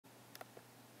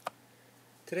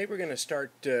Today we're going to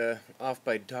start off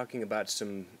by talking about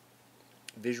some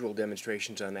visual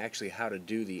demonstrations on actually how to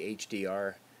do the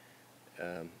HDR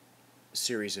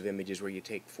series of images where you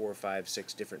take 4, 5,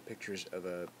 6 different pictures of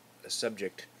a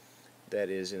subject that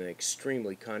is in an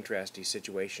extremely contrasty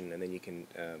situation, and then you can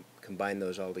combine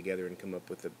those all together and come up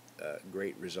with a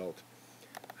great result.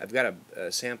 I've got a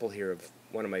sample here of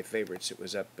one of my favorites. It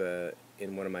was up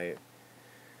in one of my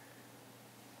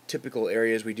typical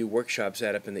areas we do workshops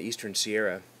at up in the Eastern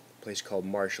Sierra, a place called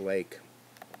Marsh Lake,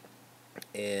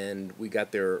 and we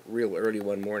got there real early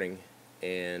one morning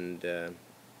and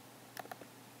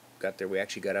got there. We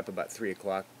actually got up about 3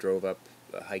 o'clock, drove up,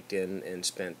 hiked in, and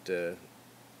spent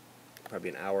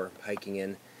probably an hour hiking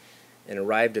in, and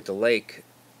arrived at the lake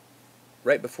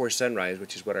right before sunrise,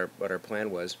 which is what our plan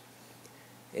was.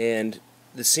 And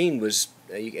the scene was,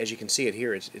 as you can see it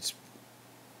here, it's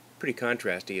pretty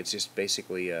contrasty. It's just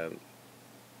basically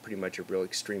pretty much a real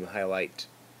extreme highlight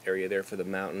area there for the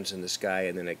mountains and the sky,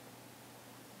 and then an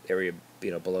area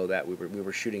below that. We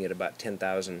were shooting at about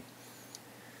 10,000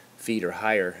 feet or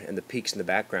higher, and the peaks in the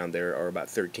background there are about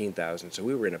 13,000. So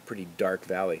we were in a pretty dark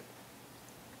valley.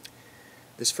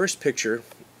 This first picture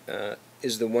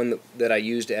is the one that I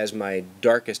used as my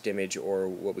darkest image, or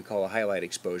what we call a highlight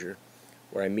exposure,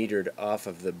 where I metered off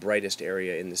of the brightest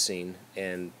area in the scene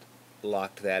and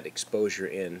locked that exposure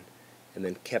in, and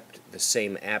then kept the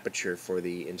same aperture for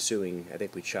the ensuing. I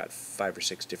think we shot 5 or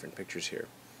 6 different pictures here.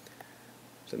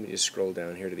 So let me just scroll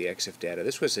down here to the EXIF data.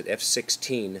 This was at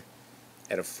f16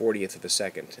 at a 40th of a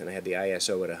second, and I had the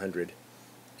ISO at 100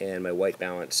 and my white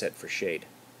balance set for shade.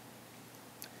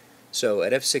 So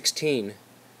at f16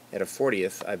 at a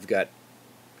 40th, I've got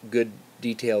good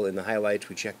detail in the highlights.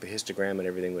 We checked the histogram and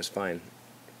everything was fine.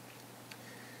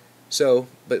 So,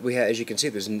 but as you can see,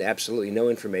 there's absolutely no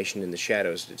information in the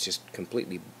shadows. It's just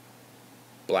completely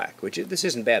black, which this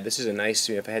isn't bad. This is a nice,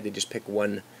 if I had to just pick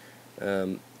one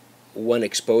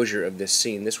exposure of this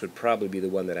scene, this would probably be the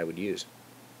one that I would use.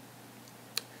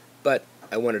 But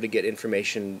I wanted to get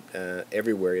information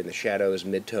everywhere in the shadows,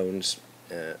 midtones,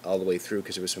 all the way through,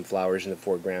 because there was some flowers in the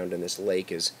foreground, and this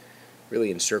lake is really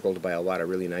encircled by a lot of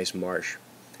really nice marsh.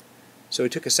 So we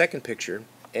took a second picture,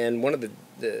 and one of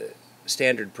the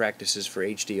standard practices for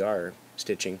HDR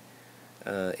stitching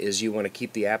is you want to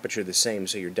keep the aperture the same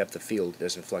so your depth of field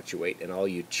doesn't fluctuate, and all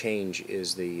you change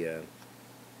is your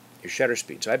shutter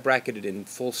speed. So I bracketed in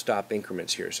full stop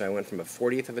increments here. So I went from a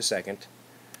 40th of a second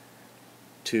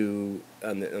to,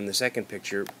 on the second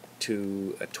picture,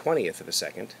 to a 20th of a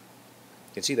second.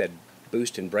 You can see that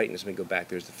boost in brightness. Let me go back.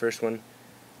 There's the first one,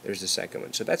 there's the second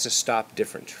one. So that's a stop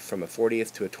difference from a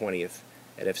 40th to a 20th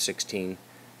at f16.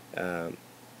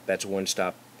 That's one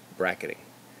stop bracketing.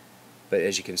 But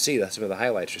as you can see, some of the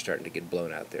highlights are starting to get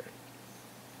blown out there.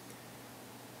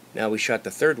 Now we shot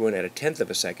the third one at a 10th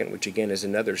of a second, which again is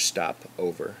another stop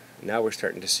over. Now we're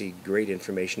starting to see great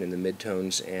information in the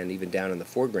midtones and even down in the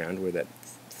foreground where that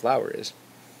flower is.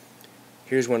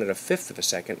 Here's one at a 1/5 of a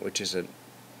second, which is a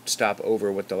stop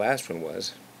over what the last one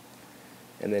was.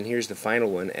 And then here's the final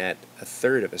one at a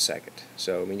 1/3 of a second.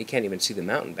 So, I mean, you can't even see the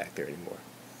mountain back there anymore.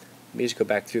 Let me just go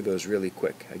back through those really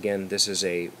quick. Again, this is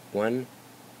a 1,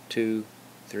 2,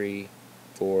 3,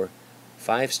 4,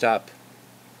 5 stop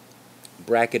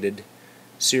bracketed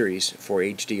series for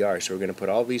HDR. So we're going to put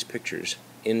all these pictures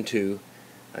into,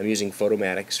 I'm using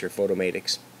Photomatix or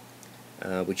Photomatix,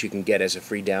 which you can get as a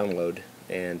free download,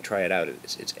 and try it out.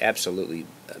 It's absolutely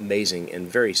amazing and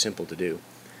very simple to do.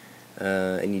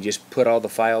 And you just put all the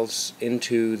files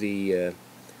into the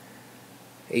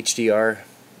HDR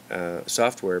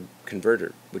software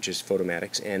converter, which is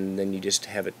Photomatix, and then you just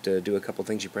have it do a couple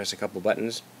things. You press a couple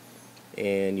buttons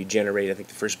and you generate, I think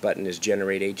the first button is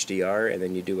generate HDR, and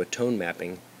then you do a tone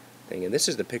mapping thing. And this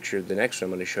is the picture, the next one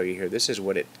I'm going to show you here. This is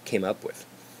what it came up with.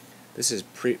 This is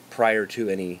prior to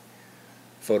any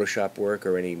Photoshop work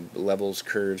or any levels,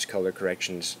 curves, color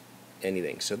corrections,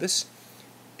 anything. So this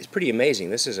is pretty amazing.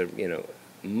 This is a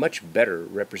much better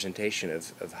representation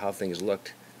of how things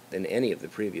looked than any of the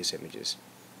previous images.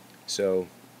 So,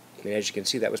 I mean, as you can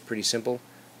see, that was pretty simple.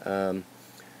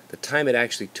 The time it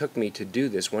actually took me to do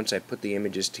this, once I put the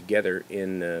images together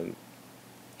in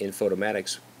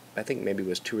Photomatix, I think maybe it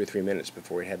was 2 or 3 minutes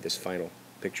before it had this final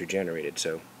picture generated.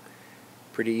 So,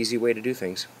 pretty easy way to do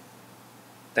things.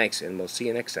 Thanks, and we'll see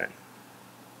you next time.